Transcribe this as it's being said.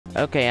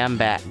Okay, I'm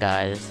back,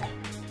 guys.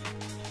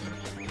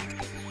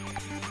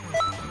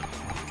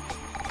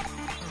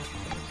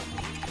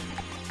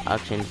 I'll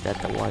change that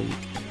to white.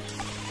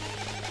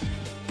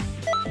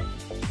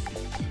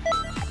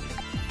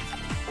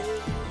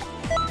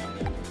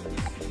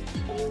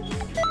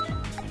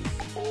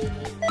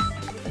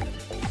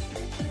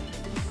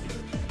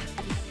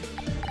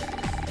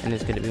 And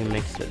it's gonna be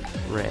mixed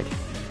with red.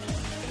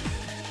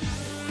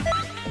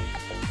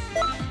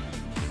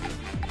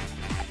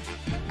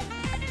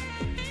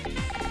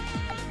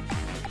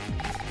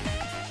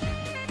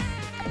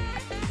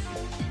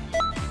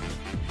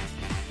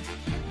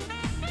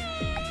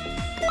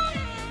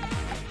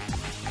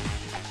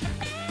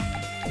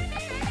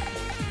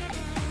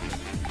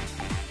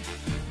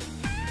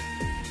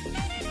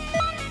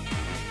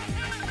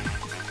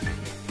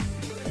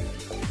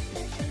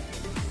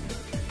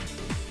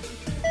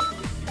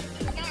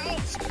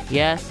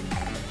 Yes?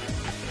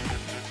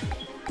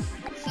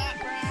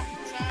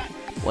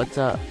 What's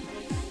up?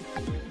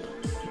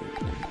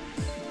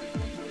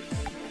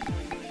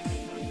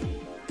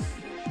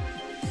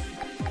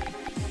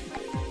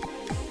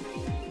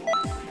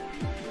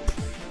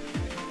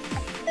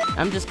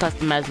 I'm just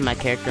customizing my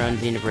character on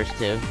XENOVERSE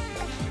too.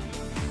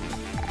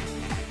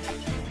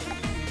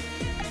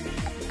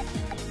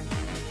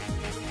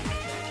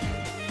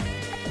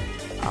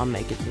 I'll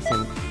make it the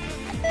same.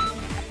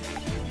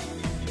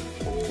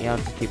 Yeah, I'll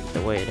just keep it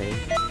the way it is.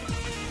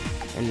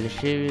 And the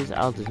shoes,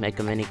 I'll just make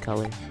them any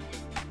color.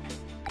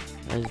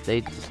 As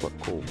they just look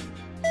cool.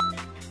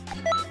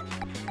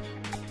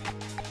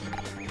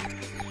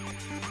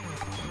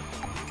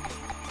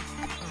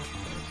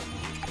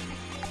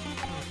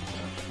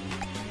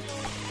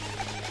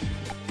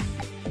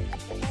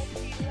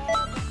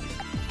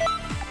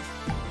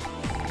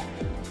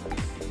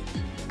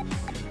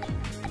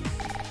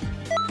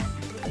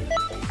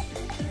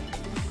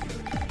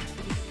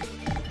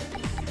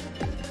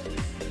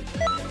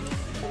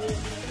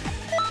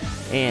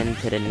 And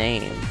to the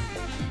name.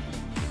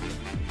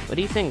 What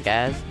do you think,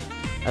 guys,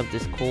 of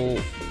this cool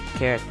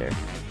character?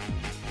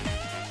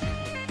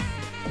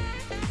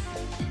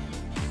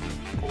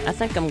 I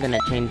think I'm gonna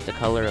change the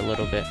color a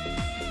little bit.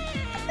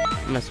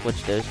 I'm gonna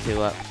switch those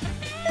two up.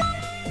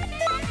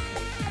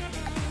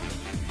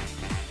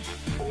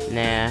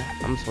 Nah,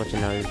 I'm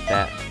switching those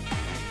back.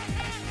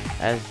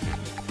 As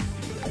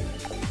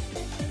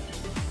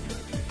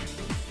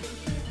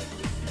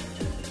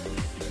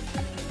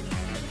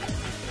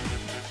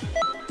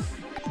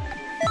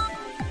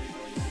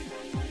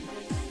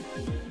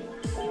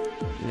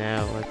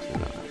no, let's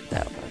not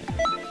that way.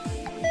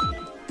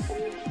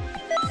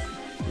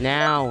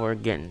 Now we're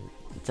getting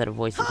instead of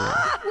voices now.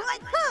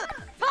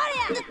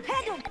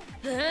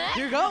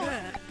 Here you go.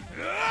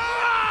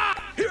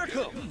 Here it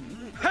comes.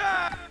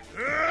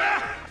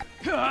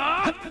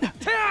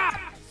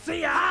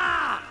 See ya!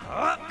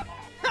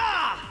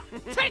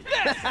 Take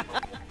this!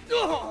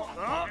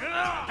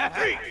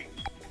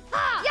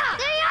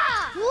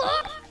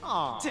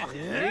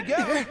 There you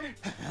go.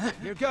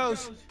 Here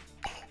goes.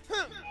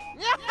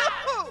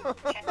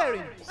 Very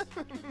nice.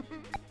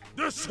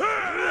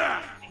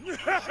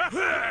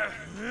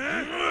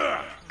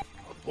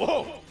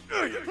 Whoa!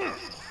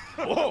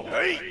 Whoa!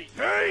 Hey!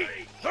 Hey!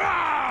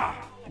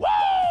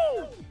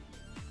 Woo!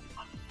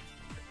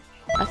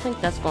 I think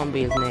that's gonna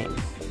be his name.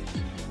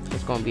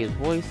 It's gonna be his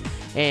voice,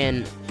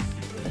 and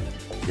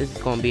this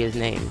is gonna be his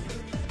name.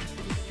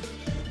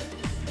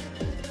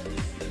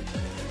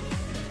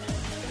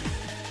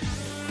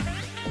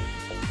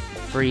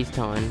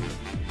 Freeze-Ton.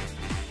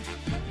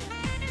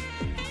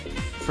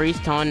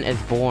 Freeze-Ton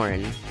is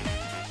born.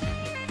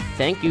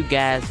 Thank you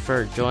guys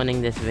for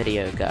joining this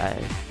video,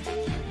 guys.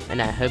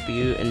 And I hope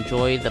you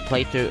enjoy the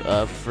playthrough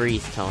of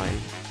Freeze-Ton.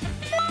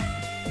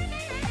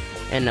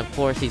 And of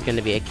course, he's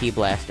gonna be a Key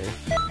Blaster.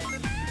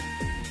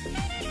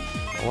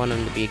 I want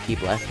him to be a Key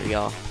Blaster,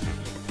 y'all.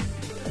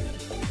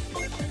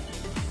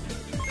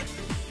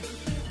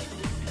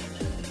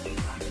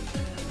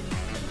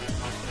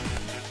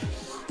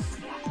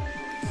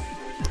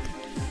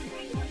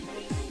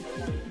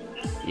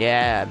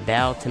 Yeah,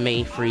 bow to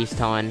me,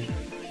 Freeze-Ton.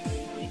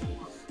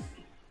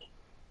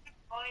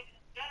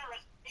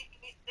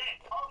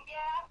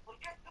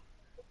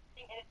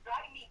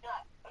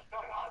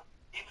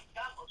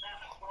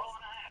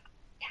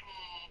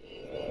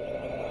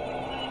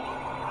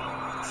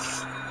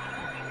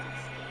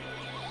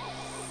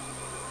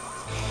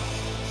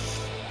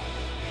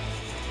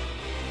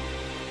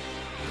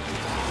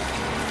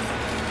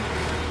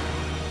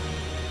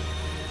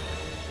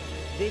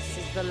 This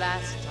is the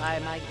last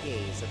time I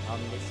gaze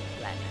upon this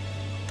planet.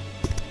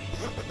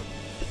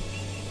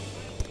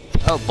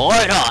 Oh,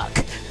 boy,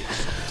 dog!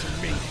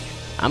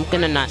 I'm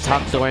gonna not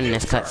talk during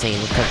this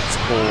cutscene because it's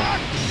cool.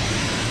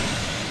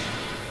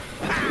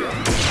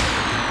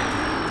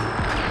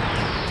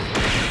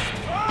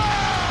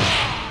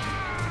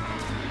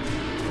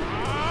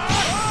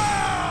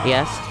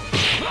 Yes?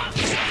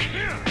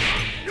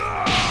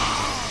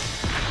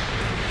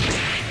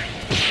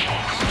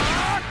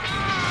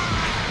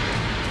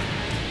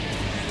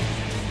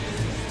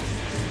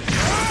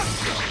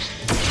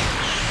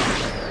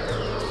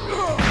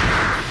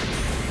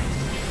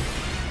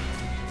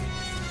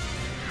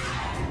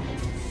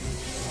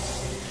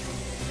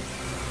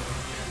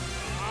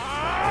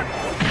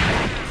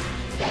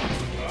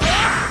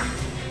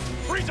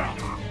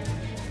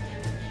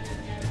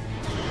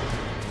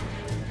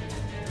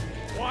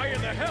 Why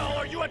in the hell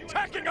are you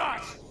attacking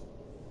us?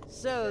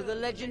 So the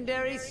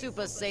legendary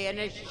Super Saiyan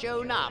has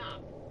shown up.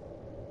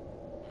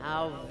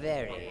 How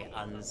very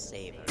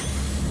unsavory.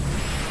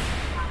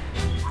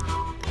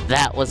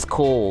 That was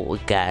cool,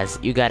 guys.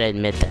 You gotta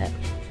admit that.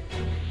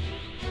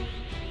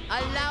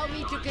 Allow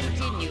me to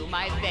continue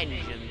my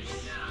vengeance.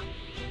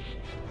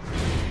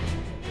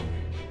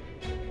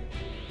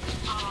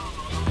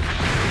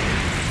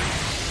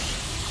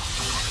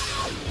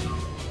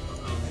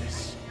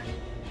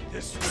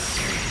 This will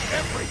change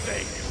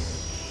everything!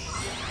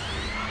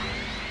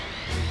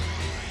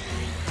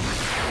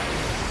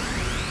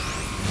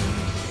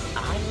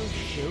 I'll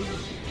show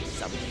you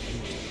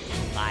something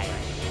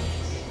violent.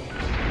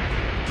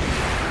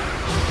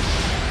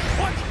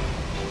 What?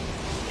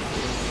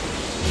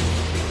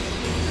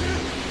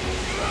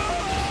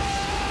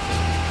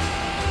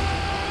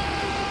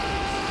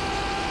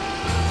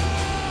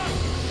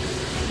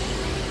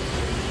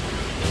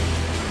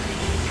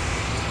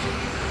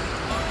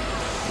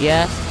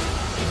 Yeah.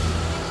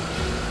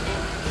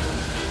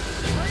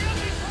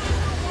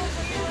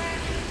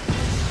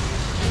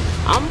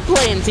 I'm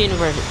playing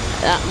XENOVERSE.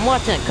 I'm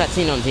watching a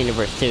cutscene on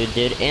XENOVERSE too,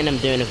 dude, and I'm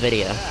doing a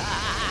video.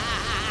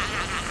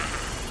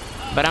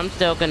 But I'm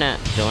still gonna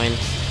join.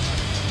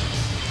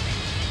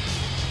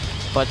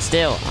 But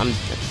still, I'm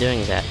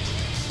doing that.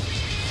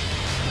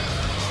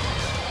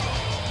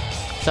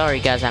 Sorry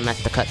guys, I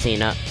messed the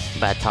cutscene up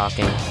by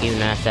talking, even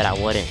though I said I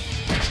wouldn't.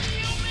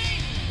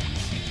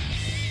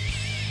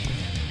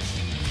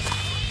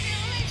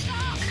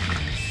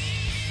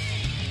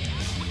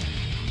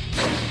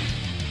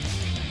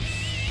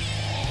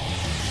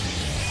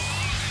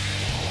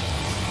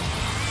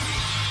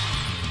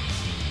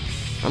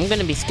 I'm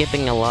gonna be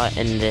skipping a lot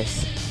in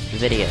this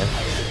video.